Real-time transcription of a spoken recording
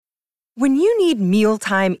When you need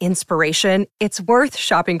mealtime inspiration, it's worth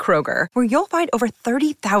shopping Kroger, where you'll find over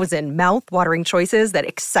 30,000 mouth-watering choices that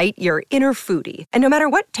excite your inner foodie. And no matter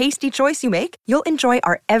what tasty choice you make, you'll enjoy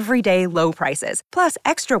our everyday low prices, plus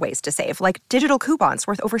extra ways to save, like digital coupons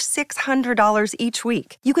worth over $600 each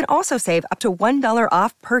week. You can also save up to $1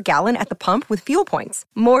 off per gallon at the pump with fuel points.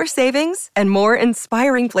 More savings and more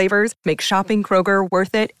inspiring flavors make shopping Kroger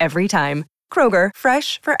worth it every time. Kroger,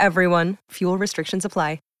 fresh for everyone. Fuel restrictions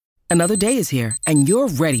apply. Another day is here, and you're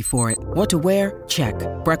ready for it. What to wear? Check.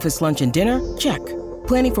 Breakfast, lunch, and dinner? Check.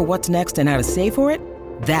 Planning for what's next and how to save for it?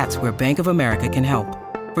 That's where Bank of America can help.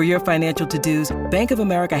 For your financial to-dos, Bank of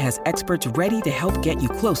America has experts ready to help get you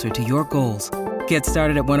closer to your goals. Get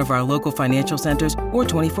started at one of our local financial centers or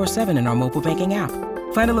 24/7 in our mobile banking app.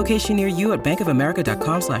 Find a location near you at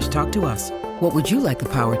bankofamerica.com/talktous. What would you like the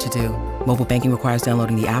power to do? Mobile banking requires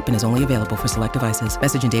downloading the app and is only available for select devices.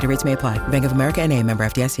 Message and data rates may apply. Bank of America N.A., member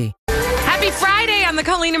FDIC. Happy Friday on the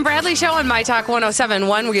Colleen and Bradley Show on My Talk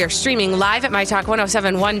 1071. We are streaming live at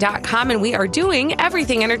MyTalk1071.com, and we are doing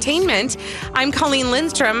everything entertainment. I'm Colleen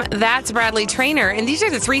Lindstrom. That's Bradley Traynor. And these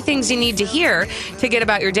are the three things you need to hear to get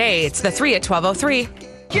about your day. It's the 3 at 12:03.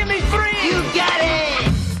 Give me 3! You got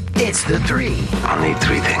it! It's the 3. I'll need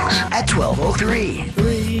 3 things. At 12:03.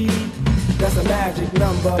 3, that's a magic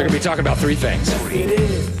number. They're going to be talking about 3 things. Yes, it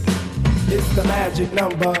is. It's the magic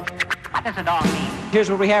number. What does it all mean? Here's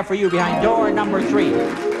what we have for you behind door number 3.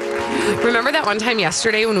 Remember that one time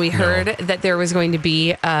yesterday when we heard that there was going to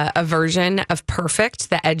be a version of Perfect,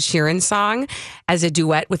 the Ed Sheeran song, as a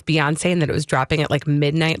duet with Beyonce, and that it was dropping at like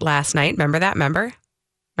midnight last night? Remember that? Remember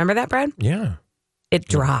that, Brad? Yeah. It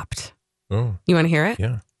dropped. Oh. You want to hear it?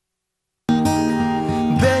 Yeah.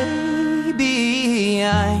 Baby,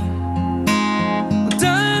 I'm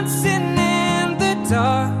dancing in the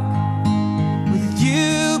dark with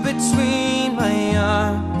you between my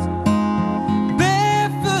arms,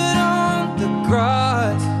 barefoot on the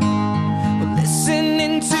grass. We're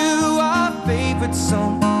listening to our favorite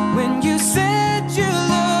song. When you said you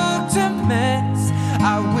looked a mess,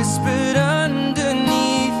 I whispered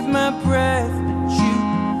underneath my breath, but you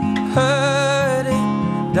heard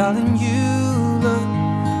it, darling. You look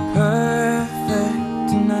perfect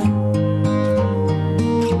tonight.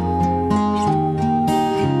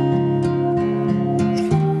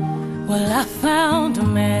 Well, I found a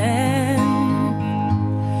man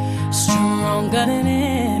stronger than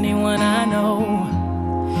anyone I know.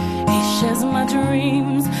 He shares my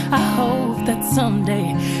dreams. I hope that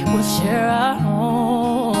someday we'll share our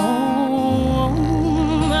home.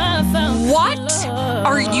 I found What love.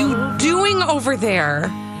 are you doing over there?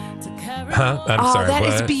 Huh? I'm sorry. That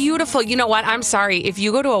what? is beautiful. You know what? I'm sorry. If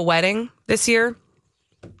you go to a wedding this year,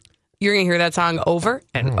 you're going to hear that song over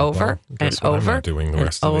and over and I'm over not doing the and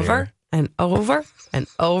rest of the over year. and over and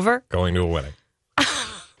over. Going to a wedding. I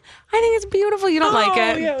think it's beautiful. You don't like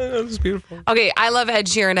it? Yeah, it was beautiful. Okay, I love Ed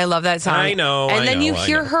Sheeran. I love that song. I know. And then you I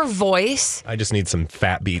hear know. her voice. I just need some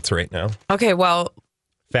fat beats right now. Okay, well,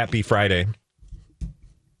 Fat Beat Friday.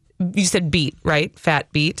 you said beat, right? Fat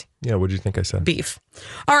beat. Yeah, what did you think I said? Beef.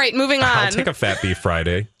 All right, moving on. I'll take a Fat Beef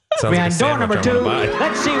Friday. Sounds Behind door like a number sandwich 2, I'm gonna buy.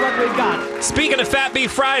 let's see what we've got. Speaking of Fat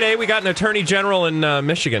Beef Friday, we got an attorney general in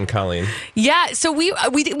Michigan, Yeah, so we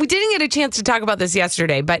didn't get a chance to talk about this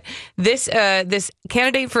yesterday, but this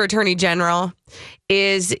candidate for attorney general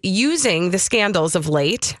is using the scandals of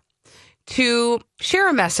late to share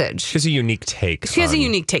a message. She has a unique take. She has a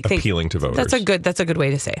unique take. Appealing to voters. That's a good way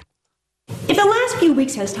to say. If the last few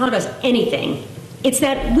weeks has taught us anything, it's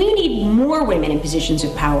that we need more women in positions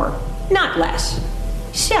of power, not less.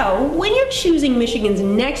 So, when you're choosing Michigan's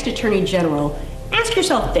next attorney general, ask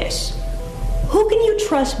yourself this: who can you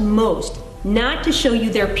trust most not to show you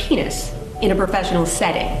their penis in a professional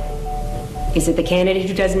setting? Is it the candidate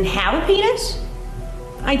who doesn't have a penis?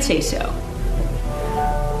 I'd say so.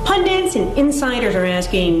 Pundits and insiders are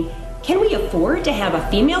asking, can we afford to have a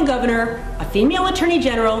female governor, a female attorney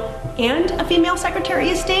general, and a female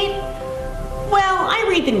secretary of state? Well, I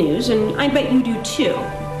read the news, and I bet you do too.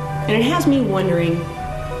 And it has me wondering,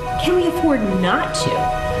 can we afford not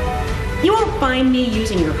to? You won't find me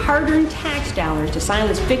using your hard-earned tax dollars to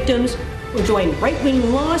silence victims or join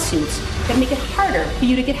right-wing lawsuits that make it harder for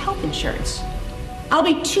you to get health insurance. I'll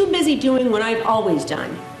be too busy doing what I've always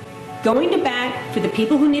done, going to bat for the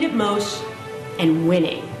people who need it most and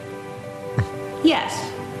winning.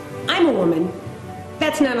 Yes, I'm a woman.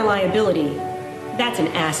 That's not a liability. That's an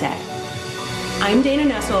asset. I'm Dana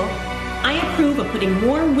Nessel. I approve of putting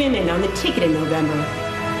more women on the ticket in November,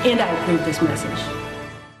 and I approve this message.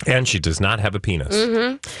 And she does not have a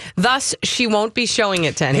penis. Thus, she won't be showing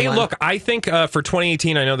it to anyone. Hey, look, I think for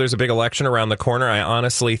 2018, I know there's a big election around the corner. I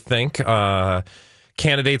honestly think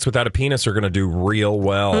candidates without a penis are going to do real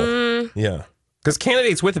well. Yeah. Because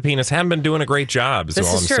candidates with a penis haven't been doing a great job, is all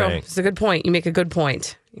I'm saying. It's a good point. You make a good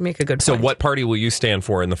point. So what party will you stand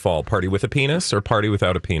for in the fall? Party with a penis or party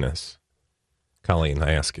without a penis? Colleen,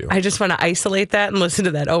 I ask you. I just want to isolate that and listen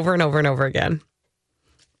to that over and over and over again.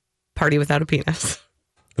 Party without a penis.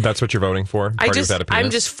 That's what you're voting for? Party without a penis? I'm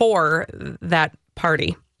just for that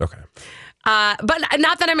party. Okay. But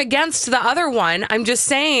not that I'm against the other one. I'm just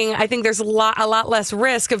saying I think there's a lot less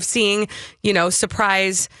risk of seeing,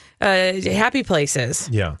 surprise happy places.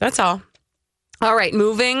 Yeah. That's all. All right,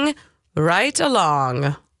 moving right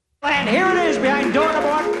along. And here it is behind door number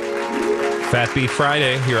 1. Fat Beef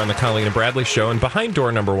Friday here on the Colleen and Bradley Show. And behind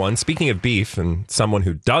door number 1, speaking of beef and someone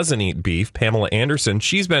who doesn't eat beef, Pamela Anderson,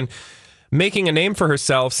 she's been making a name for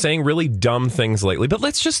herself, saying really dumb things lately. But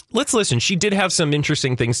let's listen. She did have some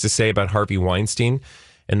interesting things to say about Harvey Weinstein,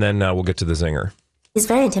 and then we'll get to the zinger. He's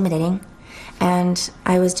very intimidating, and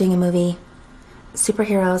I was doing a movie,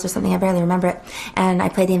 Superheroes or something, I barely remember it, and I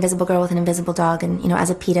played the invisible girl with an invisible dog, and, as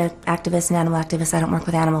a PETA activist and animal activist, I don't work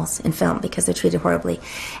with animals in film because they're treated horribly.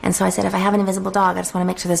 And so I said, if I have an invisible dog, I just want to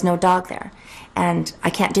make sure there's no dog there. And I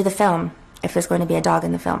can't do the film if there's going to be a dog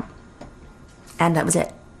in the film. And that was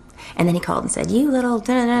it. And then he called and said, you little,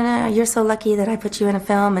 you're so lucky that I put you in a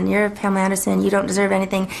film, and you're Pamela Anderson, you don't deserve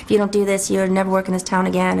anything. If you don't do this, you'll never work in this town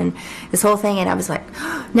again, and this whole thing. And I was like,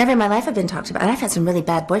 never in my life I've been talked about. And I've had some really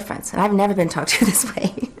bad boyfriends, and I've never been talked to this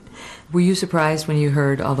way. Were you surprised when you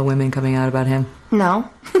heard all the women coming out about him? No.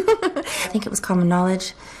 I think it was common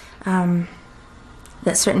knowledge that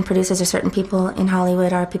certain producers or certain people in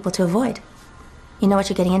Hollywood are people to avoid. You know what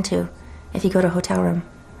you're getting into if you go to a hotel room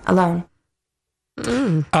alone.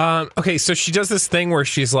 Okay, so she does this thing where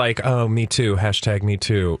she's like, oh, me too, #me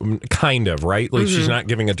too, kind of, right? Like she's not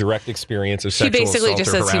giving a direct experience of sexual assault or harassment.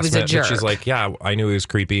 She basically just says he was a jerk. But she's like, yeah, I knew he was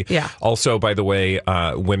creepy. Yeah. Also, by the way,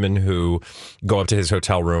 women who go up to his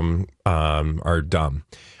hotel room are dumb.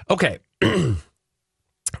 Okay.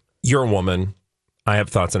 You're a woman. I have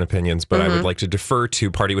thoughts and opinions, but I would like to defer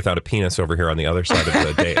to Party Without a Penis over here on the other side of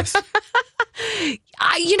the dais.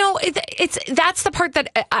 That's the part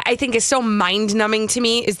that I think is so mind-numbing to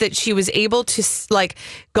me, is that she was able to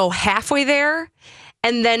go halfway there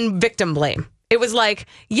and then victim blame. It was like,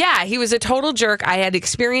 yeah, he was a total jerk. I had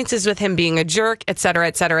experiences with him being a jerk, et cetera,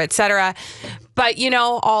 et cetera, et cetera. But,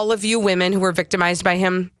 all of you women who were victimized by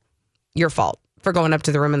him, your fault for going up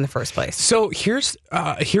to the room in the first place. So here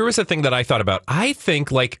was the thing that I thought about. I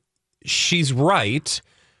think she's right.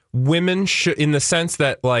 Women should, in the sense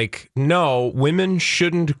that no, women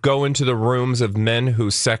shouldn't go into the rooms of men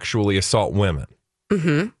who sexually assault women.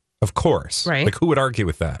 Mm-hmm. Of course. Right. Who would argue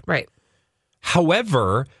with that? Right.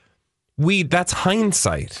 However, that's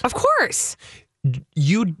hindsight. Of course.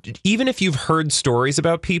 Even if you've heard stories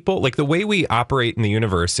about people, the way we operate in the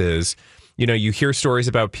universe is, you hear stories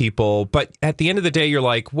about people, but at the end of the day, you're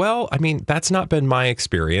like, well, I mean, that's not been my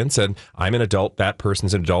experience. And I'm an adult. That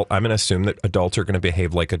person's an adult. I'm going to assume that adults are going to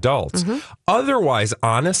behave like adults. Mm-hmm. Otherwise,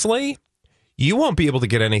 honestly, you won't be able to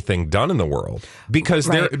get anything done in the world because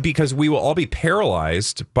we will all be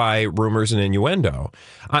paralyzed by rumors and innuendo.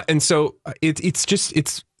 And so it's just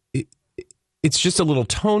a little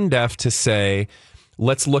tone deaf to say,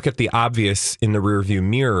 let's look at the obvious in the rearview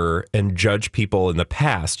mirror and judge people in the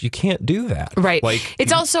past. You can't do that. Right.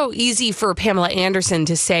 It's also easy for Pamela Anderson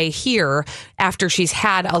to say here, after she's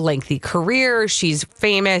had a lengthy career, she's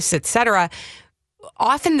famous, etc.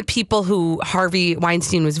 Often the people who Harvey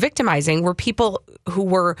Weinstein was victimizing were people who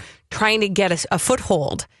were trying to get a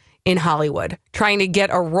foothold in Hollywood, trying to get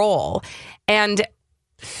a role. And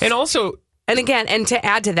also... And again, and to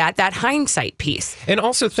add to that hindsight piece. And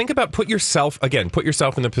also think about, put yourself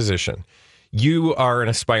in the position. You are an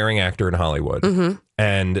aspiring actor in Hollywood,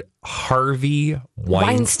 and Harvey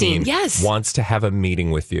Weinstein wants to have a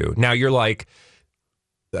meeting with you. Now you're like,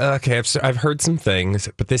 okay, I've heard some things,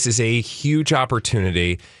 but this is a huge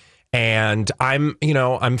opportunity, and I'm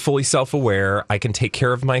fully self-aware. I can take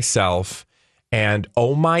care of myself. And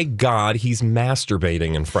oh my God, he's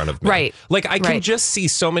masturbating in front of me. Right. I can just see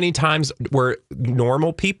so many times where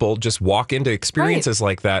normal people just walk into experiences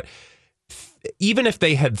like that, even if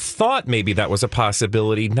they had thought maybe that was a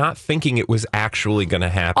possibility, not thinking it was actually going to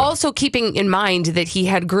happen. Also keeping in mind that he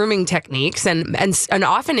had grooming techniques and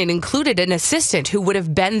often it included an assistant who would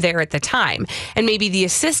have been there at the time. And maybe the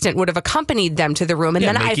assistant would have accompanied them to the room. And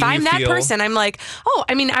then if I'm that person, I'm like, oh,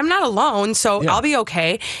 I mean, I'm not alone, so I'll be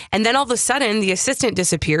okay. And then all of a sudden the assistant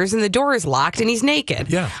disappears and the door is locked and he's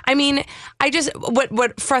naked. Yeah. I mean,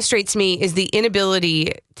 what frustrates me is the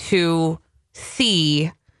inability to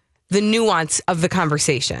see the nuance of the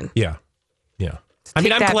conversation. Yeah. I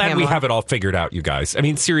mean, I'm glad we have it all figured out, you guys. I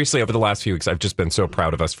mean, seriously, over the last few weeks, I've just been so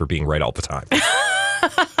proud of us for being right all the time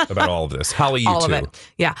about all of this. Holly, you all too. Of it.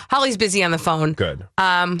 Yeah. Holly's busy on the phone. Good.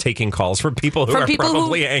 Taking calls from people who are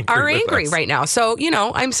probably angry right now. So,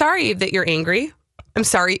 I'm sorry that you're angry. I'm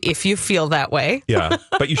sorry if you feel that way. Yeah.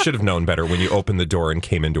 But you should have known better when you opened the door and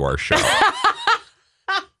came into our show.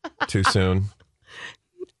 Too soon.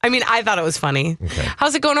 I mean, I thought it was funny. Okay.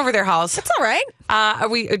 How's it going over there, Halls? It's all right.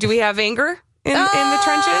 Do we have anger in the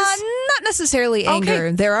trenches? Not necessarily anger.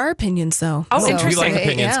 Okay. There are opinions, though. Oh, interesting. We like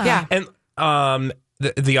opinions. Yeah. And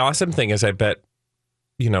the awesome thing is, I bet,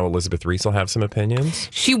 Elizabeth Reese will have some opinions.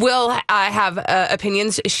 She will have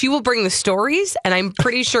opinions. She will bring the stories, and I'm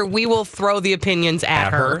pretty sure we will throw the opinions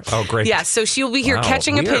at her. Oh, great. Yeah, so she'll be here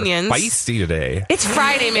catching opinions. Feisty today. It's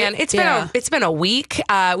Friday, man. It's been a week.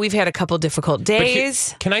 We've had a couple difficult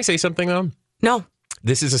days. Can I say something, though? No.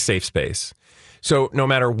 This is a safe space. So no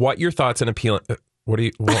matter what your thoughts and appeal...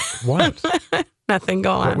 What? Nothing,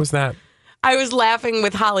 go on. What was that? I was laughing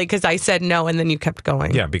with Holly because I said no, and then you kept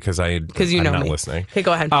going. Yeah, because I'm not listening. Okay,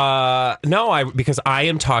 go ahead. Because I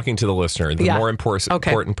am talking to the listener, the more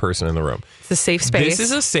important person in the room. It's a safe space. This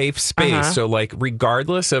is a safe space. So,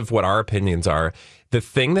 regardless of what our opinions are, the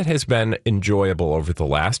thing that has been enjoyable over the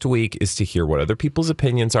last week is to hear what other people's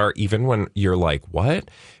opinions are, even when you're like, what?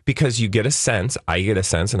 Because you get a sense, I get a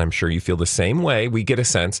sense, and I'm sure you feel the same way. We get a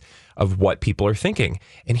sense of what people are thinking.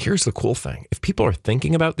 And here's the cool thing. If people are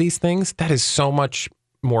thinking about these things, that is so much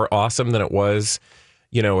more awesome than it was,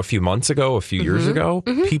 a few months ago, a few years ago.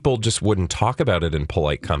 People just wouldn't talk about it in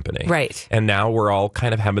polite company. Right. And now we're all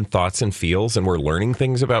kind of having thoughts and feels, and we're learning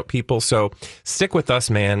things about people. So stick with us,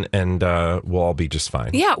 man, and we'll all be just fine.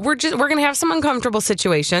 Yeah, we're going to have some uncomfortable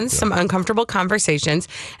situations, some uncomfortable conversations,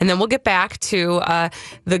 and then we'll get back to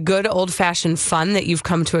the good old-fashioned fun that you've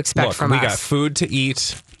come to expect from us. We got food to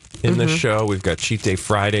eat in the show. We've got Cheat Day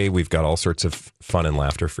Friday. We've got all sorts of fun and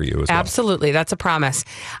laughter for you as well. Absolutely. That's a promise.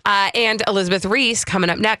 And Elizabeth Reese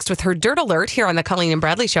coming up next with her Dirt Alert here on the Colleen and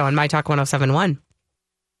Bradley Show on My Talk 107.1.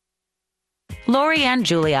 Lori and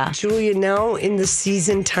Julia. Julia, now in the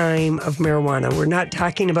season time of marijuana, we're not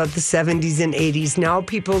talking about the 70s and 80s. Now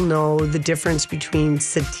people know the difference between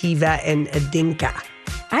sativa and Adinka.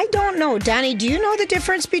 I don't know. Donnie, do you know the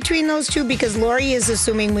difference between those two? Because Lori is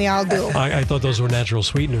assuming we all do. I thought those were natural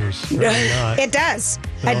sweeteners. Not. It does.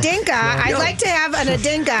 No. Adinka. No. I'd like to have an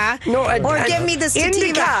Adinka. Or give me the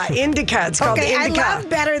sativa. Indica. It's called Indica. Indica. I love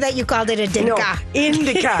better that you called it Adinka. No,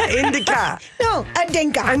 Indica. No,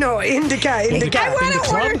 Adinka. I know. Indica. I want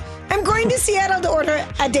to order. I'm going to Seattle to order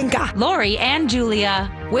Adinka. Lori and Julia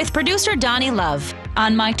with producer Donnie Love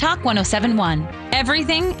on My Talk 107.1.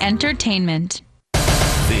 Everything Entertainment.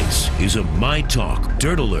 This is a My Talk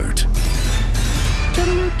Dirt Alert.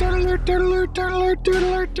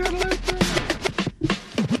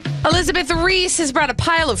 Elizabeth Reese has brought a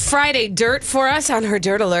pile of Friday dirt for us on her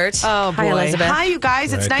Dirt Alert. Oh, boy. Hi, Elizabeth. Hi, you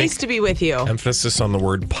guys. It's nice to be with you. Emphasis on the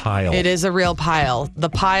word pile. It is a real pile. The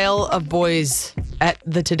pile of boys at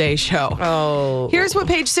the Today Show. Oh. Here's what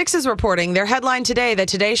Page 6 is reporting. Their headline today, the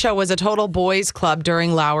Today Show was a total boys club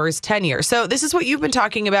during Lauer's tenure. So this is what you've been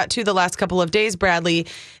talking about, too, the last couple of days, Bradley.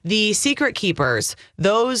 The secret keepers,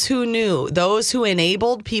 those who knew, those who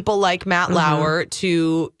enabled people like Matt Lauer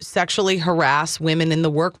to sexually harass women in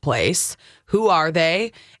the workplace. Who are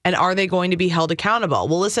they? And are they going to be held accountable?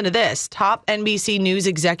 Well, listen to this. Top NBC News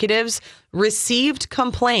executives received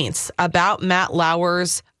complaints about Matt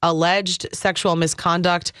Lauer's alleged sexual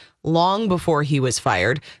misconduct long before he was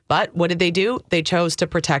fired. But what did they do? They chose to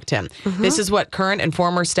protect him. This is what current and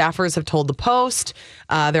former staffers have told the Post.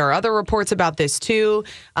 There are other reports about this, too.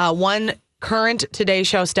 One current Today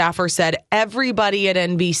Show staffer said everybody at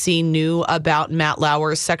NBC knew about Matt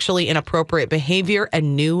Lauer's sexually inappropriate behavior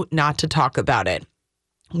and knew not to talk about it.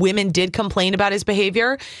 Women did complain about his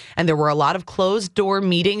behavior, and there were a lot of closed-door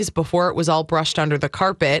meetings before it was all brushed under the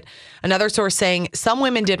carpet. Another source saying some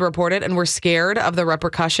women did report it and were scared of the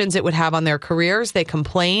repercussions it would have on their careers. They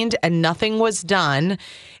complained, and nothing was done.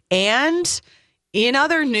 And in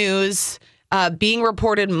other news, being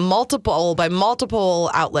reported by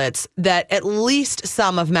multiple outlets that at least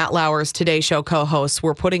some of Matt Lauer's Today Show co-hosts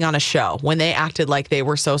were putting on a show when they acted like they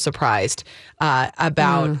were so surprised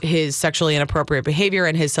about his sexually inappropriate behavior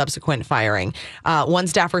and his subsequent firing. One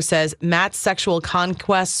staffer says Matt's sexual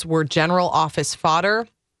conquests were general office fodder.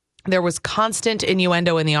 There was constant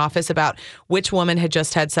innuendo in the office about which woman had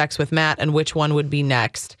just had sex with Matt and which one would be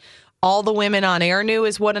next. All the women on air knew,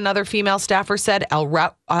 is what another female staffer said.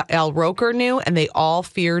 Elle Roker knew, and they all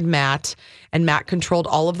feared Matt. And Matt controlled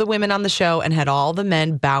all of the women on the show and had all the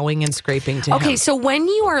men bowing and scraping to him. Okay, so when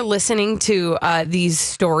you are listening to these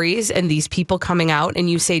stories and these people coming out and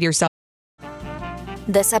you say to yourself...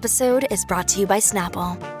 This episode is brought to you by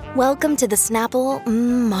Snapple. Welcome to the Snapple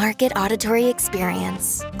Market Auditory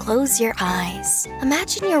Experience. Close your eyes.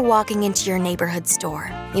 Imagine you're walking into your neighborhood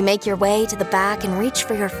store. You make your way to the back and reach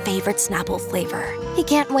for your favorite Snapple flavor. You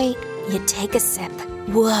can't wait. You take a sip.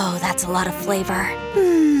 Whoa, that's a lot of flavor.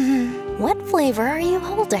 What flavor are you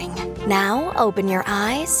holding? Now open your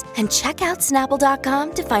eyes and check out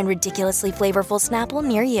Snapple.com to find ridiculously flavorful Snapple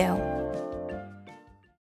near you.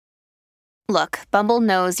 Look, Bumble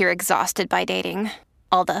knows you're exhausted by dating.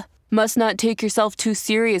 All the, must not take yourself too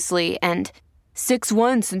seriously, and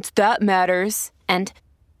 6'1" since that matters, and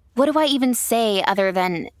what do I even say other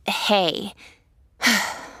than, hey?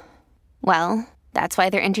 Well, that's why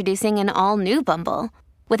they're introducing an all-new Bumble,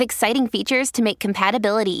 with exciting features to make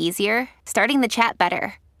compatibility easier, starting the chat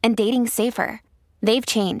better, and dating safer. They've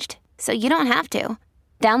changed, so you don't have to.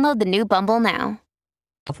 Download the new Bumble now.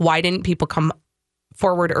 Why didn't people come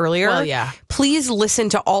forward earlier? Well, yeah. Please listen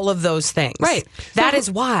to all of those things. Right. That is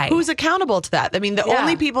why. Who's accountable to that? I mean, the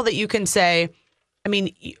only people that you can say, I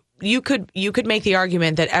mean, you could make the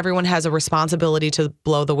argument that everyone has a responsibility to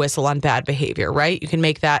blow the whistle on bad behavior, right? You can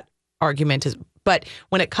make that argument. But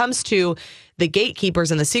when it comes to the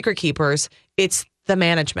gatekeepers and the secret keepers, it's the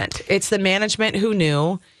management. It's the management who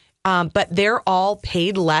knew. But they're all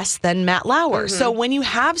paid less than Matt Lauer. So when you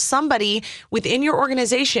have somebody within your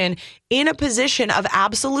organization in a position of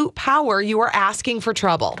absolute power, you are asking for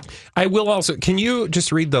trouble. I will also, can you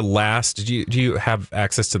just read the last, do you have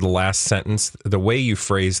access to the last sentence? The way you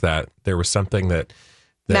phrase that, there was something that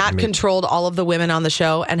Matt controlled all of the women on the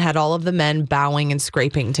show and had all of the men bowing and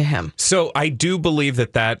scraping to him. So I do believe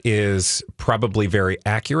that is probably very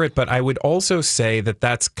accurate, but I would also say that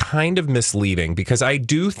that's kind of misleading because I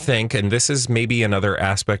do think, and this is maybe another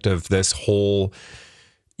aspect of this whole,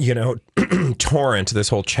 torrent, this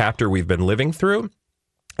whole chapter we've been living through,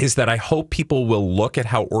 is that I hope people will look at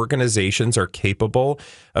how organizations are capable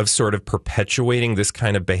of sort of perpetuating this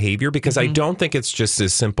kind of behavior, because I don't think it's just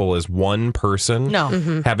as simple as one person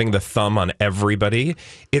having the thumb on everybody.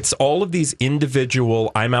 It's all of these individual,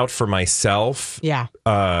 I'm out for myself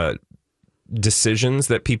decisions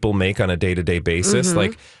that people make on a day-to-day basis.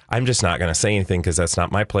 Like, I'm just not going to say anything because that's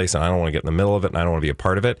not my place and I don't want to get in the middle of it and I don't want to be a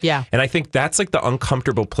part of it. Yeah. And I think that's like the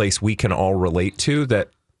uncomfortable place we can all relate to, that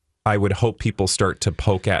I would hope people start to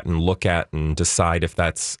poke at and look at and decide if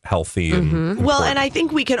that's healthy. Well, and I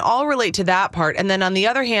think we can all relate to that part. And then on the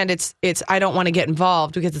other hand, it's I don't want to get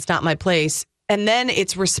involved because it's not my place. And then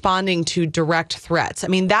it's responding to direct threats. I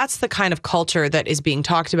mean, that's the kind of culture that is being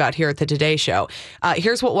talked about here at the Today Show.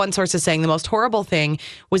 Here's what one source is saying. The most horrible thing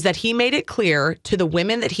was that he made it clear to the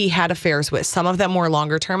women that he had affairs with. Some of them were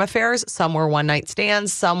longer term affairs. Some were one night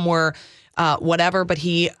stands. Some were whatever. But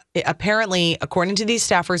he apparently, according to these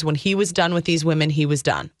staffers, when he was done with these women, he was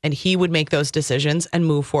done. And he would make those decisions and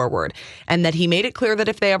move forward. And that he made it clear that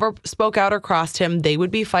if they ever spoke out or crossed him, they would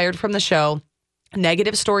be fired from the show.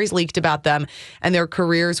 Negative stories leaked about them and their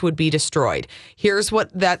careers would be destroyed. Here's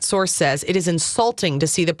what that source says. It is insulting to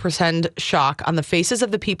see the pretend shock on the faces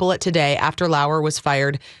of the people at Today after Lauer was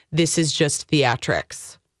fired. This is just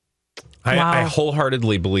theatrics. I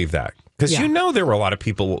wholeheartedly believe that. Because there were a lot of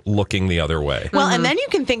people looking the other way. Well, and then you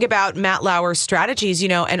can think about Matt Lauer's strategies,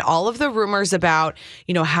 and all of the rumors about,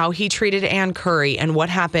 how he treated Ann Curry and what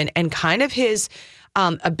happened and kind of his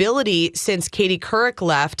ability since Katie Couric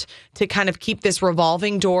left to kind of keep this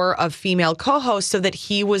revolving door of female co-hosts so that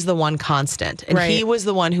he was the one constant. And he was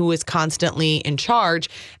the one who was constantly in charge.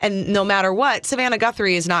 And no matter what, Savannah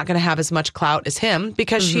Guthrie is not going to have as much clout as him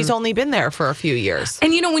because she's only been there for a few years.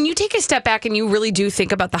 And, when you take a step back and you really do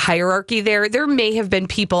think about the hierarchy there may have been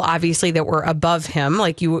people, obviously, that were above him,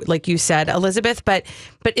 like you said, Elizabeth. But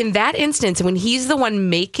in that instance, when he's the one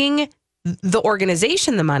making the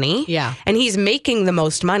organization the money, and he's making the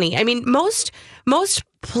most money. I mean, most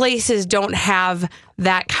places don't have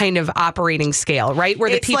that kind of operating scale, right?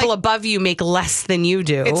 Where the people above you make less than you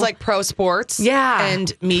do. It's like pro sports,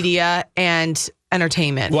 and media, and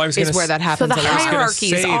entertainment Well, I was is gonna where that happens. So the a lot.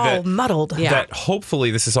 hierarchy is all muddled. That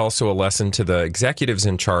hopefully this is also a lesson to the executives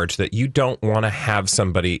in charge that you don't want to have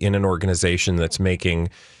somebody in an organization that's making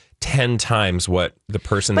 10 times what the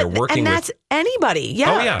person they're working and that's with. anybody.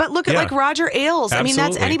 Yeah. Oh, yeah. But look at Yeah. like Roger Ailes. I mean, that's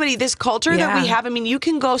Absolutely. anybody. This culture that we have, I mean, you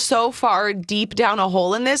can go so far deep down a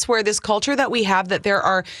hole in this where this culture that we have that there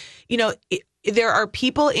are, there are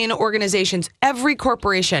people in organizations, every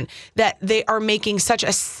corporation, that they are making such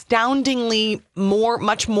astoundingly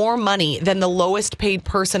much more money than the lowest paid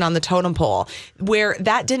person on the totem pole, where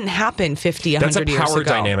that didn't happen 50, 100 years ago. That's a power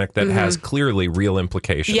dynamic that has clearly real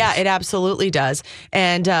implications. Yeah, it absolutely does.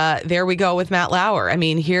 And there we go with Matt Lauer. I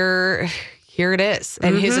mean, here it is.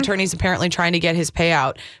 And his attorney's apparently trying to get his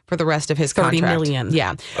payout for the rest of his $30 contract. million.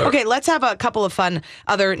 Yeah. Okay, let's have a couple of fun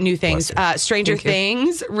other new things. Stranger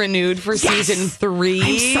Things renewed for season 3.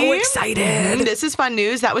 I'm so excited. This is fun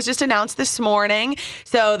news. That was just announced this morning.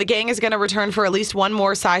 So the gang is going to return for at least one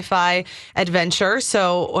more sci-fi adventure.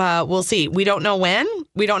 So we'll see. We don't know when.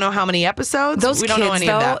 We don't know how many episodes. Those we don't kids, know any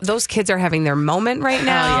of that. those kids are having their moment right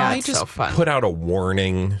now. yeah, I it's just so fun. put out a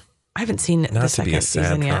warning. I haven't seen Not the to second be a sad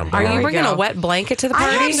season yet. trombone. Are There you we bringing go. a wet blanket to the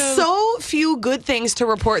party? I have so few good things to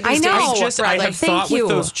report these I know. days. I have Thank thought you,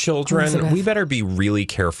 with those children, Elizabeth. we better be really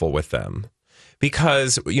careful with them.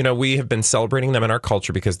 Because, we have been celebrating them in our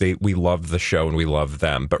culture because we love the show and we love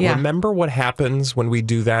them. But Yeah. remember what happens when we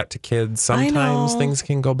do that to kids? Sometimes know. things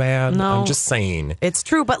can go bad. No. I'm just saying. It's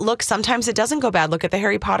true, but look, sometimes it doesn't go bad. Look at the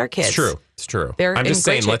Harry Potter kids. It's true. It's true. They're I'm just in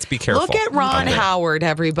great saying, shape. let's be careful. Look at Ron out there. Howard,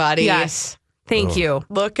 everybody. Yes. Thank you.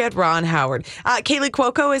 Look at Ron Howard. Kaylee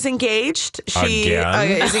Cuoco is engaged. She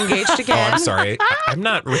Again? is engaged again. Oh, I'm sorry. I'm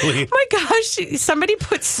not really. Oh my gosh, somebody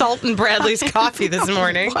put salt in Bradley's coffee this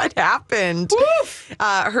morning. What happened?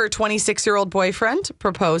 Her 26-year-old boyfriend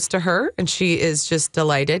proposed to her, and she is just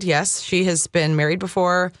delighted. Yes, she has been married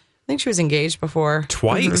before. I think she was engaged before.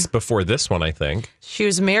 Twice before this one, I think. She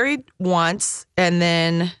was married once, and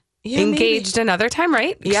then engaged another time,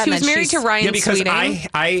 right? Yeah, she and was then married to Ryan Yeah, because Sweeting.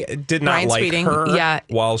 I did not Ryan like Sweeting. her Yeah.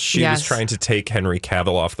 while she was Yes. trying to take Henry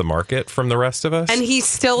Cavill off the market from the rest of us. And he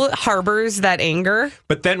still harbors that anger.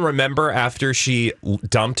 But then remember after she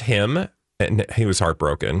dumped him, and he was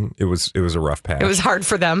heartbroken. It was a rough patch. It was hard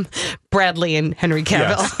for them, Bradley and Henry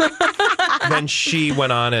Cavill. Yes. Then she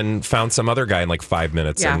went on and found some other guy in like 5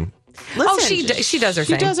 minutes. Yeah. And Listen, she does her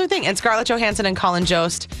thing. She does her thing. And Scarlett Johansson and Colin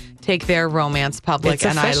Jost take their romance public. It's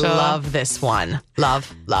and official. I love this one.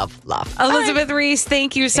 Love, love, love. Elizabeth Reese,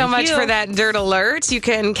 thank you so Thank much you. for that Dirt Alert. You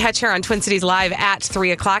can catch her on Twin Cities Live at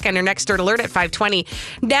 3 o'clock and her next Dirt Alert at 5:20.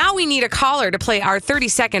 Now we need a caller to play our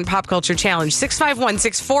 30-second pop culture challenge.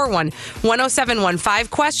 651-641-1071.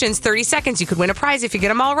 5 questions, 30 seconds. You could win a prize if you get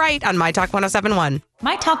them all right on My Talk 1071.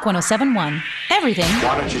 My Talk 1071. Everything.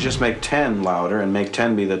 Why don't you just make 10 louder and make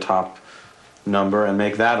 10 be the top number and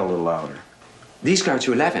make that a little louder? These go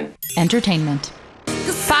to 11. Entertainment.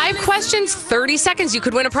 5 questions, 30 seconds. You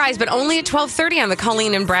could win a prize, but only at 12:30 on the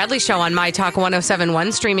Colleen and Bradley Show on My Talk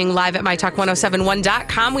 1071, streaming live at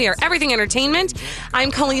MyTalk1071.com. We are everything entertainment. I'm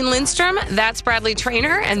Colleen Lindstrom. That's Bradley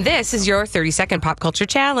Trainer, and this is your 30-second pop culture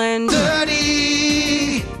challenge.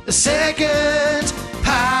 30-second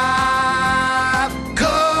pop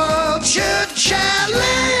culture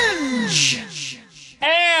challenge.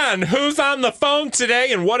 And who's on the phone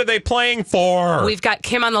today and what are they playing for? We've got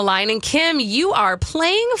Kim on the line, and Kim, you are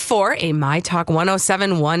playing for a My Talk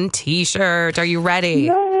 1071 t-shirt. Are you ready?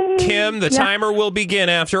 Kim, the timer will begin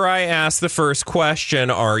after I ask the first question.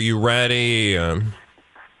 Are you ready? I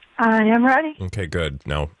am ready. Okay, good.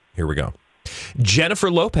 Now, here we go. Jennifer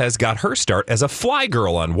Lopez got her start as a fly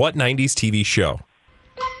girl on what 90s TV show?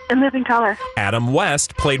 In Living Color. Adam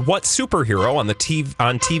West played what superhero on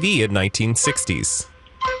TV in 1960s?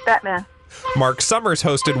 Batman. Mark Summers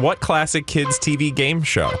hosted what classic kids TV game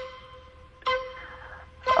show?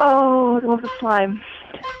 Oh, it was a slime.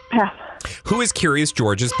 Pass. Who is Curious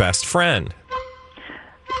George's best friend?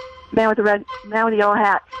 Man with the yellow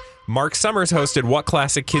hat. Mark Summers hosted what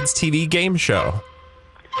classic kids TV game show?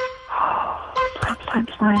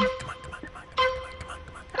 Slime.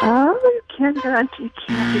 Oh, you can't get on. You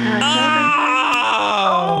can't get on.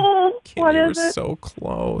 Oh, what You're is it? so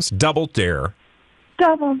close. Double Dare.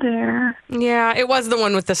 Double Dare. Yeah, it was the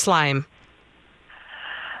one with the slime.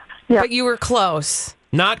 Yeah. But you were close.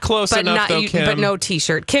 Not close enough, though, Kim. But no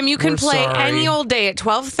t-shirt. Kim, you can We're play sorry. any old day at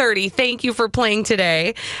 12:30. Thank you for playing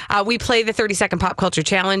today. We play the 30-second pop culture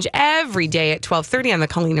challenge every day at 12:30 on the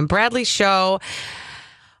Colleen and Bradley Show.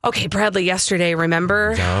 Okay, Bradley, yesterday,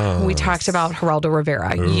 remember? Yes. We talked about Geraldo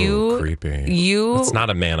Rivera. Ooh, creepy. It's not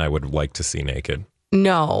a man I would like to see naked.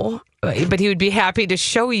 No, but he would be happy to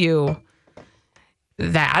show you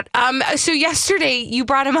that. So yesterday you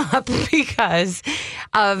brought him up because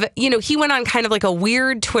of, he went on kind of like a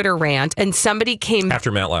weird Twitter rant, and somebody came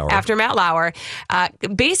after Matt Lauer,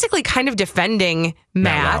 basically kind of defending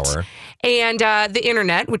Matt Lauer. And the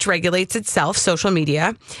internet, which regulates itself, social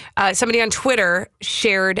media. Somebody on Twitter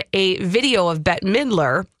shared a video of Bette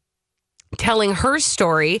Midler telling her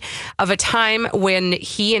story of a time when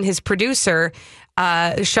he and his producer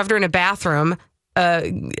shoved her in a bathroom,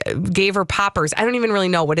 gave her poppers. I don't even really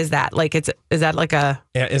know, what is that? Like, is that like a...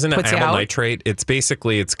 Yeah, isn't it amyl nitrate? It's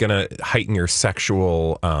basically, it's going to heighten your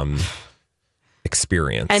sexual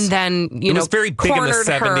experience. And then, it was very big in the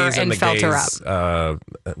 70s and the felt gays her up.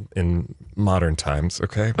 In modern times.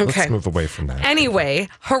 Okay, let's move away from that. Anyway,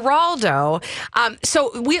 Geraldo.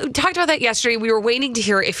 So we talked about that yesterday. We were waiting to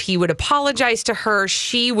hear if he would apologize to her.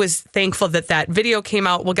 She was thankful that video came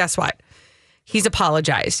out. Well, guess what? He's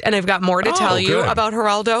apologized. And I've got more to tell you about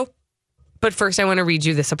Geraldo. But first, I want to read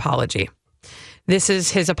you this apology. This is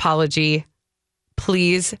his apology.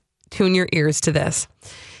 Please tune your ears to this.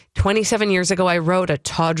 27 years ago, I wrote a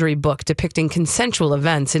tawdry book depicting consensual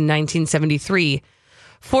events in 1973.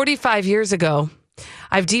 45 years ago,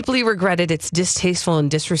 I've deeply regretted its distasteful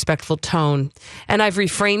and disrespectful tone, and I've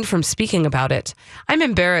refrained from speaking about it. I'm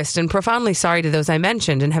embarrassed and profoundly sorry to those I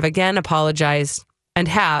mentioned, and have again apologized.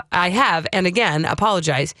 I have again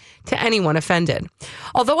apologized to anyone offended.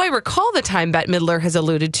 Although I recall the time Bette Midler has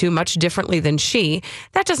alluded to much differently than she,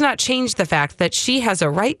 that does not change the fact that she has a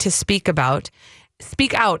right to speak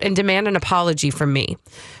out and demand an apology from me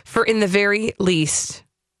for, in the very least,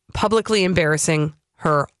 publicly embarrassing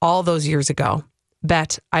her all those years ago.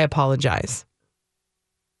 Bette, I apologize.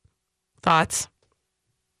 Thoughts?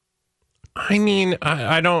 I mean,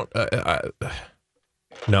 I don't...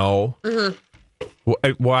 no. Mm-hmm.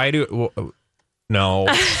 Why no.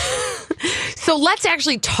 So let's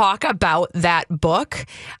actually talk about that book.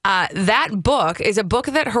 That book is a book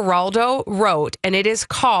that Geraldo wrote, and it is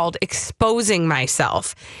called Exposing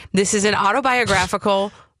Myself. This is an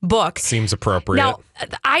autobiographical book. Seems appropriate. Now,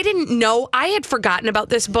 I didn't know. I had forgotten about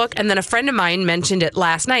this book, and then a friend of mine mentioned it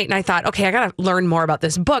last night, and I thought, okay, I got to learn more about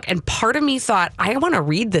this book. And part of me thought, I want to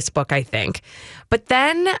read this book, I think. But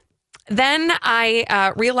then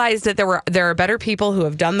I realized that there are better people who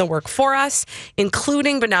have done the work for us,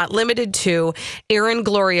 including but not limited to Erin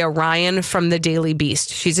Gloria Ryan from the Daily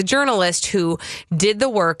Beast. She's a journalist who did the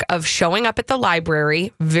work of showing up at the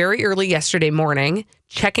library very early yesterday morning,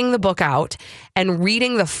 checking the book out, and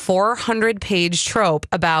reading the 400-page trope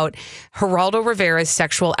about Geraldo Rivera's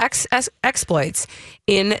sexual exploits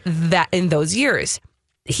in those years.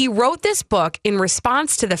 He wrote this book in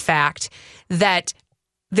response to the fact that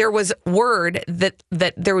there was word that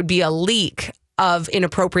there would be a leak of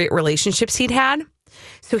inappropriate relationships he'd had.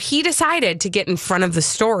 So he decided to get in front of the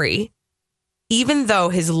story, even though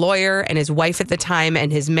his lawyer and his wife at the time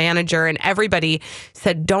and his manager and everybody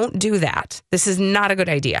said, don't do that. This is not a good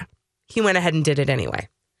idea. He went ahead and did it anyway.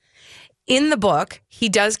 In the book, he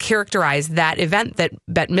does characterize that event that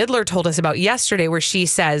Bette Midler told us about yesterday, where she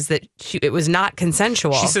says that it was not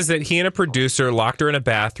consensual. She says that he and a producer locked her in a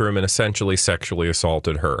bathroom and essentially sexually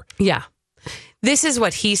assaulted her. Yeah. This is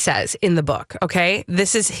what he says in the book, okay?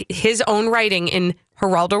 This is his own writing in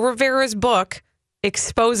Geraldo Rivera's book,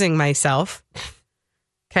 Exposing Myself.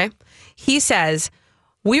 Okay? He says,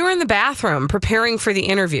 we were in the bathroom preparing for the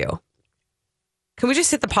interview. Can we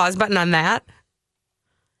just hit the pause button on that?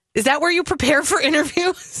 Is that where you prepare for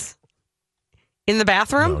interviews? In the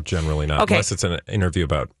bathroom? No, generally not. Okay. Unless it's an interview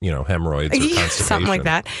about, hemorrhoids or constipation. Something like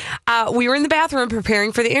that. We were in the bathroom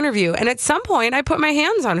preparing for the interview, and at some point, I put my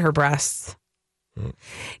hands on her breasts.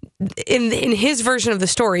 In his version of the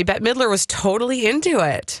story, Bette Midler was totally into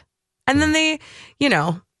it. And then they,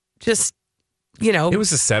 just, It was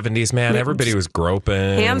the 70s, man. Everybody was groping.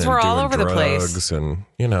 Hands were all over the place. And,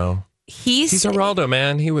 He's Geraldo,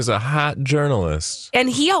 man. He was a hot journalist. And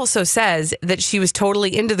he also says that she was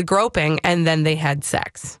totally into the groping and then they had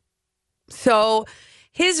sex. So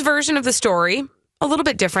his version of the story, a little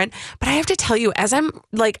bit different. But I have to tell you, as I'm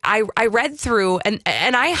like, I read through and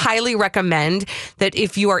I highly recommend that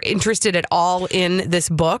if you are interested at all in this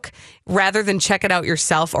book, rather than check it out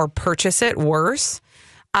yourself or purchase it, worse,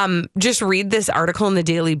 just read this article in the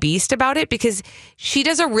Daily Beast about it, because she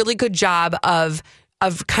does a really good job of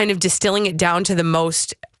kind of distilling it down to the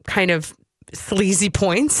most kind of sleazy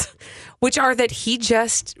points, which are that he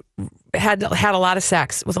just had a lot of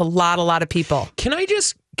sex with a lot of people. Can I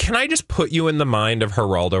just put you in the mind of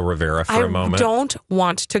Geraldo Rivera for a moment? I don't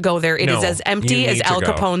want to go there. It is as empty as Al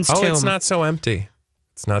Capone's tomb. Oh, it's not so empty.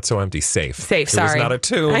 It's not so empty. Safe. Safe, It sorry. was not a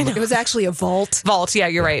tomb. I know. It was actually a vault. Vault, yeah,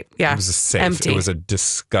 you're right. Yeah. It was a safe. Empty. It was a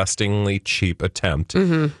disgustingly cheap attempt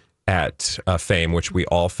at fame, which we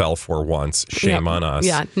all fell for once. Shame on us.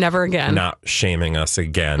 Yeah, never again. Not shaming us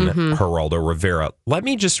again, Geraldo Rivera. Let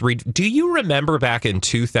me just read. Do you remember back in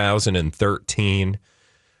 2013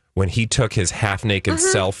 when he took his half-naked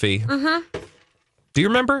selfie? Do you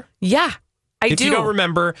remember? Yeah, I do. If you don't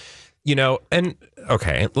remember, and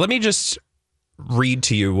okay, let me just read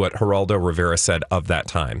to you what Geraldo Rivera said of that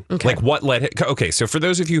time. Okay. Like what led it. Okay, so for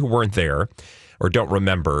those of you who weren't there or don't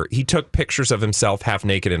remember, he took pictures of himself half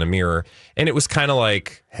naked in a mirror, and it was kind of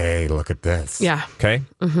like, hey, look at this. Yeah. Okay.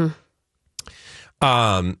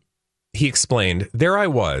 He explained, there I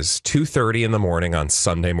was, 2:30 in the morning on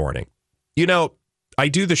Sunday morning. I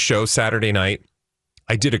do the show Saturday night.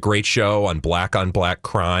 I did a great show on black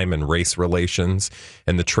crime and race relations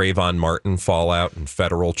and the Trayvon Martin fallout and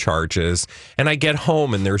federal charges. And I get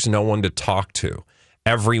home and there's no one to talk to.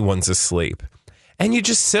 Everyone's asleep. And you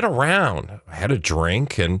just sit around. I had a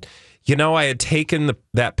drink and, I had taken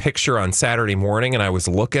that picture on Saturday morning and I was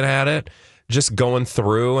looking at it, just going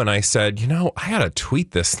through, and I said, I got to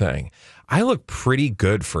tweet this thing. I look pretty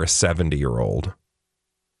good for a 70-year-old.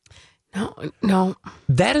 No.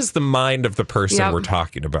 That is the mind of the person we're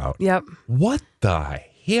talking about. Yep. What the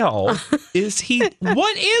hell is he?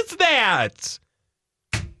 What is that?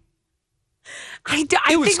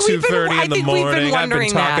 It was 2:30 in the morning. I've been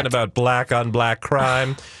talking about black on black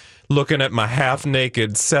crime, looking at my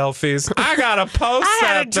half-naked selfies. I gotta post I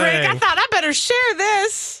had a that drink. thing. I thought I better share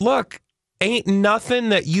this. Look, ain't nothing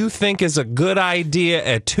that you think is a good idea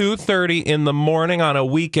at 2:30 in the morning on a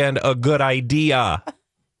weekend a good idea.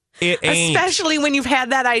 It ain't. Especially when you've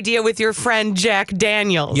had that idea with your friend Jack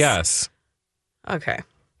Daniels. Yes. Okay.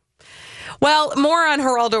 Well, more on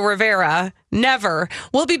Geraldo Rivera. Never.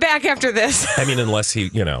 We'll be back after this. I mean, unless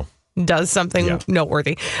he, does something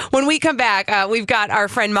noteworthy. When we come back, we've got our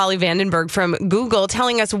friend Molly Vandenberg from Google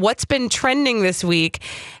telling us what's been trending this week.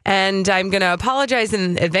 And I'm going to apologize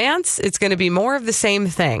in advance. It's going to be more of the same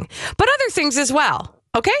thing, but other things as well.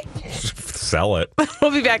 Okay? Sell it.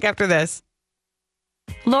 We'll be back after this.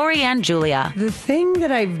 Lori and Julia. The thing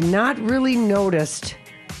that I've not really noticed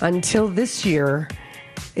until this year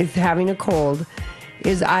is having a cold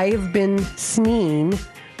is I have been sneezing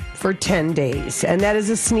for 10 days. And that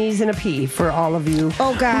is a sneeze and a pee for all of you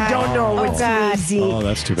Oh, God. who don't know what sneezing. Oh,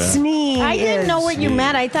 that's too bad. Sneeze. I didn't know what you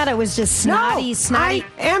meant. I thought it was just snotty. I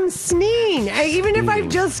am sneezing. Even if I've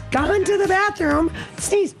just gone to the bathroom,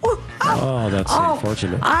 sneeze. Oh, that's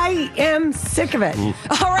unfortunate. I am sick of it.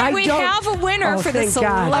 All right, we have a winner for the thank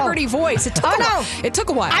God. celebrity voice. It took a while. It took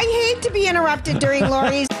a while. I hate to be interrupted during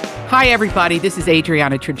Lori's. Hi, everybody. This is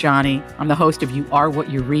Adriana Trajani. I'm the host of You Are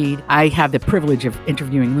What You Read. I have the privilege of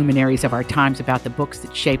interviewing luminaries of our times about the books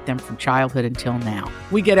that shaped them from childhood until now.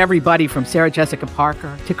 We get everybody from Sarah Jessica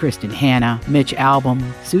Parker to Kristen Hanna, Mitch Albom,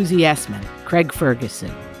 Susie Essman, Craig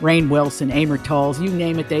Ferguson, Rainn Wilson, Amor Tolls, you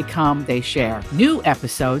name it, they come, they share. New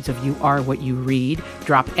episodes of You Are What You Read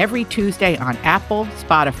drop every Tuesday on Apple,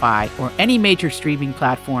 Spotify, or any major streaming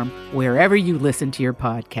platform wherever you listen to your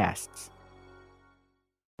podcasts.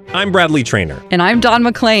 I'm Bradley Trainer. And I'm Don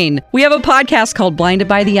McClain. We have a podcast called Blinded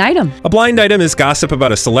by the Item. A blind item is gossip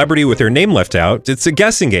about a celebrity with their name left out. It's a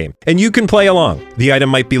guessing game, and you can play along. The item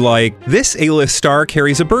might be like, this A-list star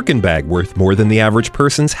carries a Birkin bag worth more than the average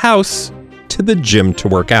person's house to the gym to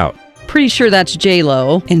work out. Pretty sure that's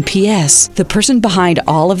J-Lo. And P.S. the person behind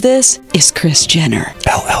all of this is Kris Jenner,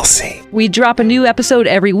 LLC. We drop a new episode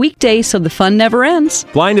every weekday so the fun never ends.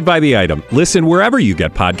 Blinded by the Item. Listen wherever you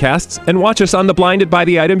get podcasts and watch us on the Blinded by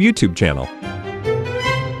the Item YouTube channel.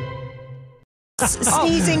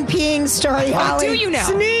 Sneezing, peeing story, Holly. Do you know?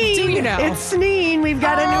 Sneeze. Do you know? It's sneeze. We've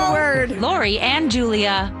got a new word. Lori and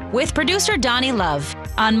Julia with producer Donnie Love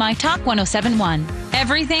on My Talk 1071.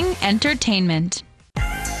 Everything Entertainment.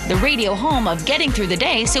 The radio home of getting through the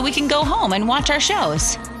day so we can go home and watch our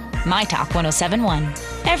shows. My Talk 1071.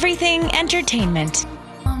 Everything Entertainment.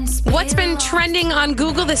 What's been trending on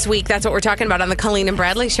Google this week? That's what we're talking about on the Colleen and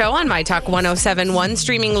Bradley Show on My Talk 1071,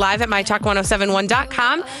 streaming live at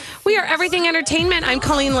mytalk1071.com. We are Everything Entertainment. I'm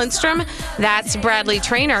Colleen Lindstrom. That's Bradley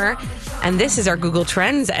Trainer. And this is our Google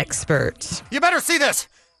Trends expert. You better see this.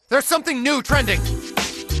 There's something new trending.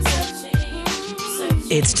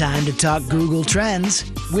 It's time to talk Google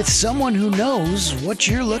Trends with someone who knows what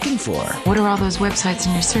you're looking for. What are all those websites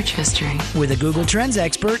in your search history? With a Google Trends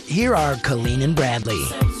expert, here are Colleen and Bradley.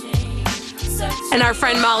 And our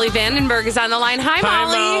friend Molly Vandenberg is on the line. Hi,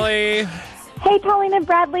 Molly. Hey, Colleen and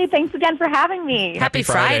Bradley. Thanks again for having me. Happy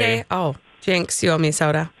Friday. Oh, jinx, you owe me a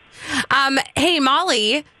soda. Hey,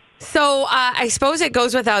 Molly. So I suppose it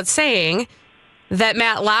goes without saying that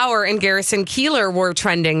Matt Lauer and Garrison Keillor were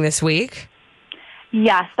trending this week.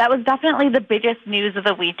 Yes, that was definitely the biggest news of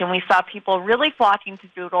the week, and we saw people really flocking to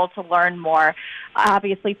Doodle to learn more,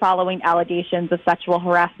 obviously following allegations of sexual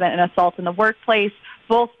harassment and assault in the workplace.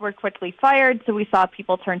 Both were quickly fired, so we saw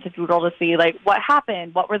people turn to Doodle to see, like, what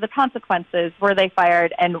happened, what were the consequences, were they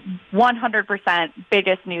fired, and 100%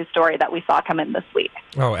 biggest news story that we saw come in this week.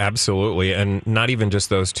 Oh, absolutely. And not even just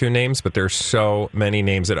those two names, but there's so many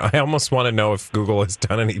names that I almost want to know if Google has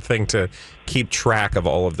done anything to keep track of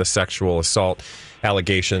all of the sexual assault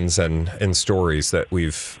allegations and stories that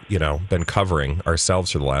we've, been covering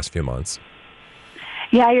ourselves for the last few months.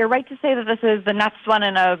 Yeah, you're right to say that this is the next one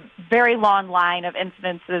in a very long line of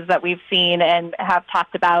incidences that we've seen and have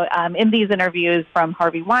talked about in these interviews from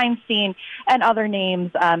Harvey Weinstein and other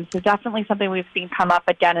names. So definitely something we've seen come up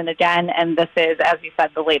again and again, and this is, as you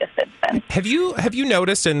said, the latest instance. Have you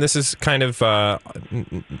noticed, and this is kind of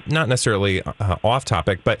not necessarily off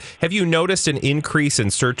topic, but have you noticed an increase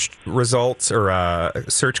in search results or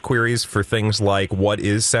search queries for things like what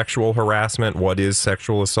is sexual harassment, what is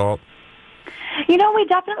sexual assault? We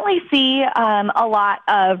definitely see a lot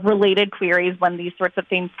of related queries when these sorts of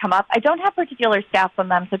things come up. I don't have particular stats on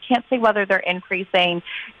them, so can't say whether they're increasing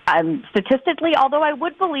statistically, although I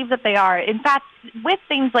would believe that they are. In fact, with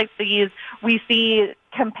things like these, we see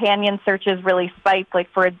companion searches really spike.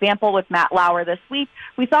 Like, for example, with Matt Lauer this week,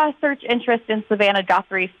 we saw a search interest in Savannah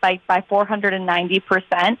Guthrie spike by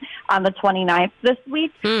 490% on the 29th this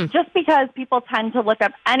week, just because people tend to look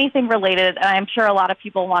up anything related, and I'm sure a lot of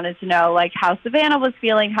people wanted to know, like, how Savannah was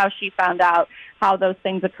feeling, how she found out, how those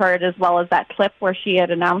things occurred, as well as that clip where she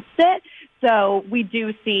had announced it. So we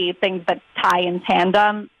do see things that tie in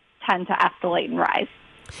tandem tend to escalate and rise.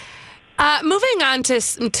 Moving on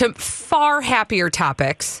to far happier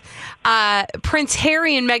topics, Prince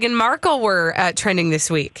Harry and Meghan Markle were trending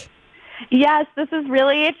this week. Yes, this is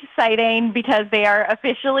really exciting because they are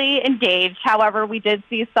officially engaged. However, we did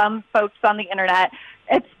see some folks on the internet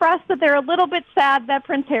express that they're a little bit sad that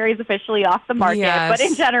Prince Harry's officially off the market. Yes. But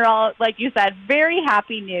in general, like you said, very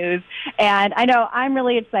happy news. And I know I'm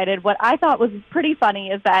really excited. What I thought was pretty funny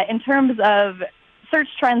is that in terms of search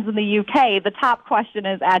trends in the UK, the top question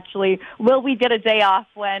is actually, will we get a day off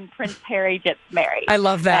when Prince Harry gets married? I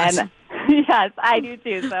love that. And yes, I do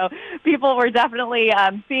too. So people were definitely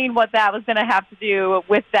seeing what that was going to have to do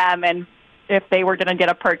with them and if they were going to get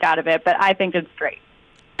a perk out of it. But I think it's great.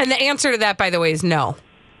 And the answer to that, by the way, is no.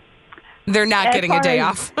 They're not getting a day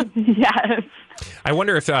off. Yes. I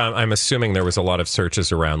wonder if I'm assuming there was a lot of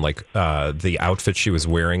searches around like the outfit she was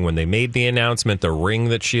wearing when they made the announcement, the ring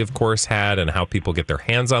that she, of course, had, and how people get their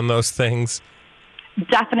hands on those things.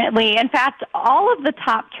 Definitely. In fact, all of the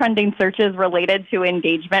top trending searches related to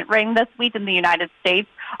engagement ring this week in the United States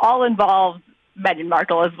all involved Meghan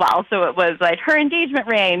Markle as well. So it was like her engagement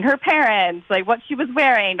ring, her parents, like what she was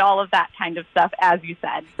wearing, all of that kind of stuff, as you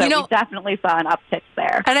said. So we definitely saw an uptick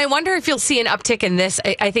there. And I wonder if you'll see an uptick in this.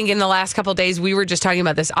 I think in the last couple of days, we were just talking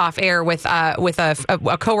about this off air with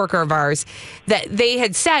a coworker of ours, that they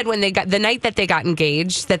had said when they got the night that they got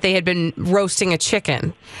engaged that they had been roasting a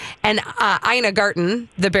chicken. And Ina Garten,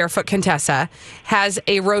 the Barefoot Contessa, has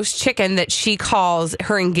a roast chicken that she calls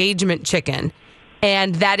her engagement chicken.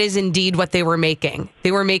 And that is indeed what they were making.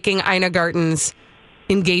 They were making Ina Garten's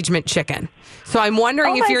engagement chicken. So I'm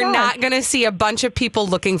wondering if you're not going to see a bunch of people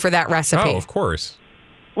looking for that recipe. Oh, of course.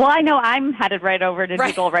 Well, I know I'm headed right over to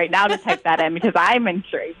Google right now to type that in because I'm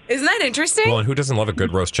intrigued. Isn't that interesting? Well, and who doesn't love a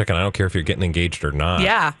good roast chicken? I don't care if you're getting engaged or not.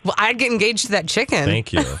 Yeah. Well, I'd get engaged to that chicken.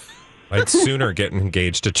 Thank you. I'd sooner get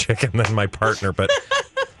engaged to chicken than my partner, but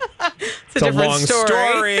it's a long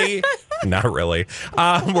story. Not really.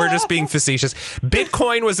 We're just being facetious.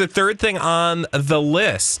 Bitcoin was the third thing on the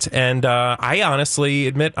list. And I honestly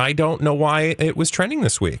admit I don't know why it was trending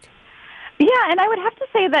this week. Yeah, and I would have to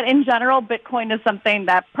say that in general, Bitcoin is something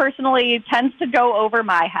that personally tends to go over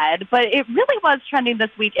my head. But it really was trending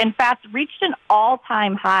this week. In fact, reached an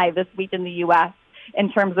all-time high this week in the U.S.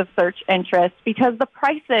 in terms of search interest because the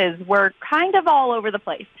prices were kind of all over the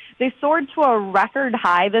place. They soared to a record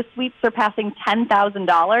high this week, surpassing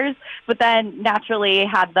 $10,000, but then naturally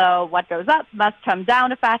had the what goes up must come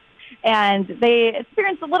down effect, and they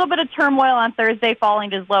experienced a little bit of turmoil on Thursday,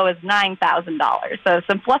 falling as low as $9,000. So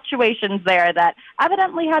some fluctuations there that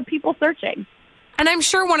evidently had people searching. And I'm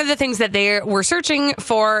sure one of the things that they were searching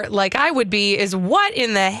for, like I would be, is what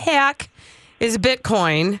in the heck is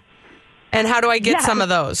Bitcoin, and how do I get some of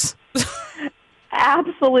those?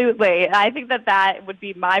 Absolutely. I think that would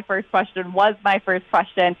be my first question, was my first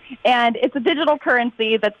question. And it's a digital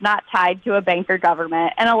currency that's not tied to a bank or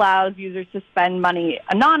government and allows users to spend money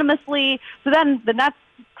anonymously. So then the next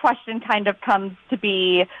question kind of comes to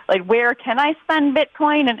be, like, where can I spend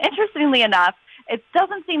Bitcoin? And interestingly enough, it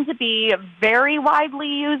doesn't seem to be very widely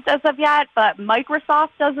used as of yet, but Microsoft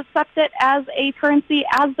does accept it as a currency,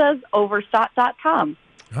 as does Overstock.com.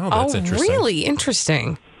 Oh, that's interesting. Really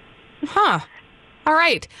interesting. Huh. All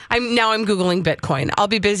right. I'm Googling Bitcoin. I'll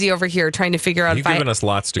be busy over here trying to figure out You've given us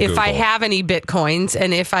lots to if Google. I have any Bitcoins,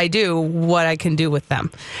 and if I do, what I can do with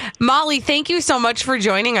them. Molly, thank you so much for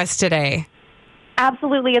joining us today.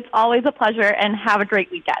 Absolutely. It's always a pleasure, and have a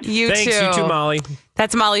great weekend. Thanks, you too, Molly.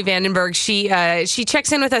 That's Molly Vandenberg. She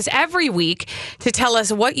checks in with us every week to tell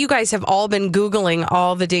us what you guys have all been Googling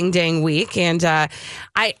all the ding dang week. And I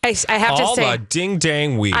have to say, all the ding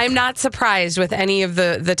dang week. I'm not surprised with any of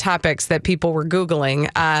the topics that people were Googling.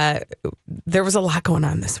 There was a lot going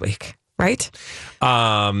on this week, right?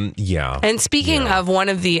 Yeah. And speaking of one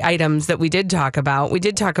of the items that we did talk about,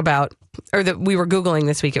 or that we were Googling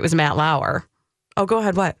this week, it was Matt Lauer. Oh, go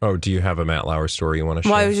ahead. What? Oh, do you have a Matt Lauer story you want to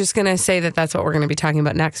share? Well, I was just going to say that's what we're going to be talking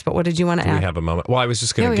about next. But what did you want to add? We have a moment. Well, I was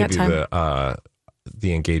just going to give you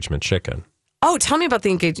the engagement chicken. Oh, tell me about the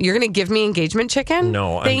engagement. You're going to give me engagement chicken?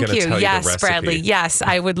 No, I'm Thank going to you. tell you Yes, the recipe. Bradley. Yes,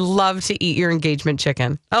 I would love to eat your engagement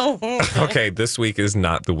chicken. Oh, Okay, this week is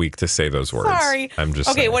not the week to say those words. sorry. I'm just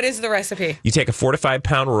okay. saying. What is the recipe? You take a 4 to 5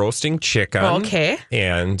 pound roasting chicken. Okay.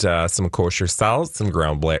 And some kosher salt, some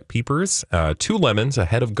ground black peppers, 2 lemons, a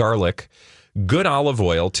head of garlic, good olive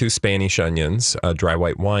oil, 2 Spanish onions, dry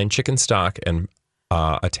white wine, chicken stock, and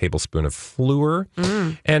a tablespoon of fleur.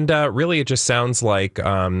 And really, it just sounds like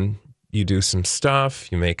you do some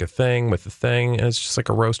stuff, you make a thing with the thing, and it's just like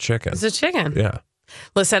a roast chicken. It's a chicken. Yeah.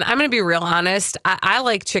 Listen, I'm going to be real honest. I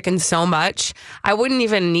like chicken so much, I wouldn't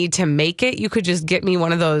even need to make it. You could just get me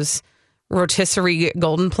one of those rotisserie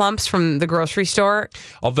golden plumps from the grocery store.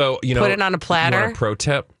 Although, put it on a platter. You want a pro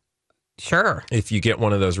tip? Sure. If you get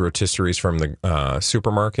one of those rotisseries from the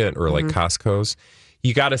supermarket or like Costco's,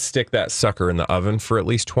 you got to stick that sucker in the oven for at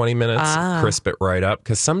least 20 minutes, crisp it right up.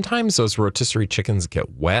 Because sometimes those rotisserie chickens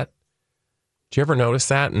get wet. Do you ever notice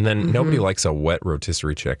that? And then nobody likes a wet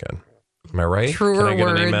rotisserie chicken. Am I right? Truer Can I get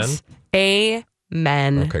words. an amen?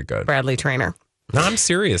 Amen. Okay, good. Bradley Trainer. No, I'm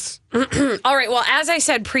serious. All right. Well, as I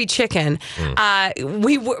said, pre-chicken,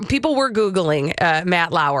 people were Googling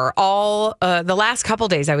Matt Lauer all the last couple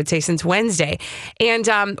days, I would say, since Wednesday. And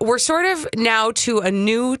we're sort of now to a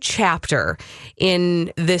new chapter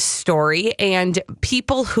in this story. And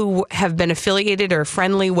people who have been affiliated or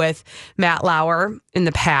friendly with Matt Lauer in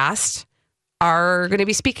the past are going to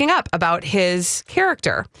be speaking up about his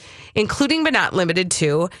character, including but not limited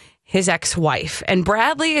to his ex-wife. And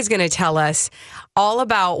Bradley is going to tell us all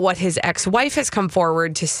about what his ex-wife has come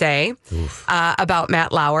forward to say about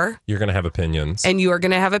Matt Lauer. You're going to have opinions. And you are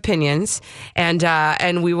going to have opinions.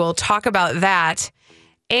 And we will talk about that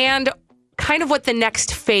and kind of what the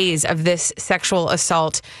next phase of this sexual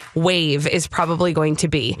assault wave is probably going to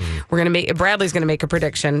be. Bradley's going to make a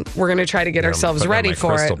prediction. We're going to try to get ourselves ready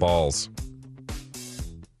for crystal it. Balls.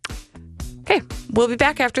 Okay, we'll be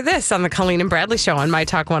back after this on the Colleen and Bradley Show on My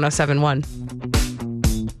Talk 1071.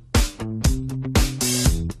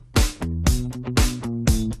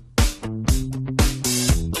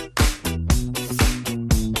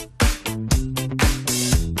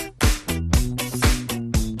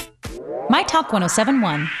 My Talk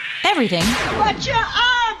 1071. Everything But you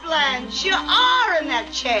are, Blanche. You are in that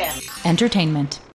chair. entertainment.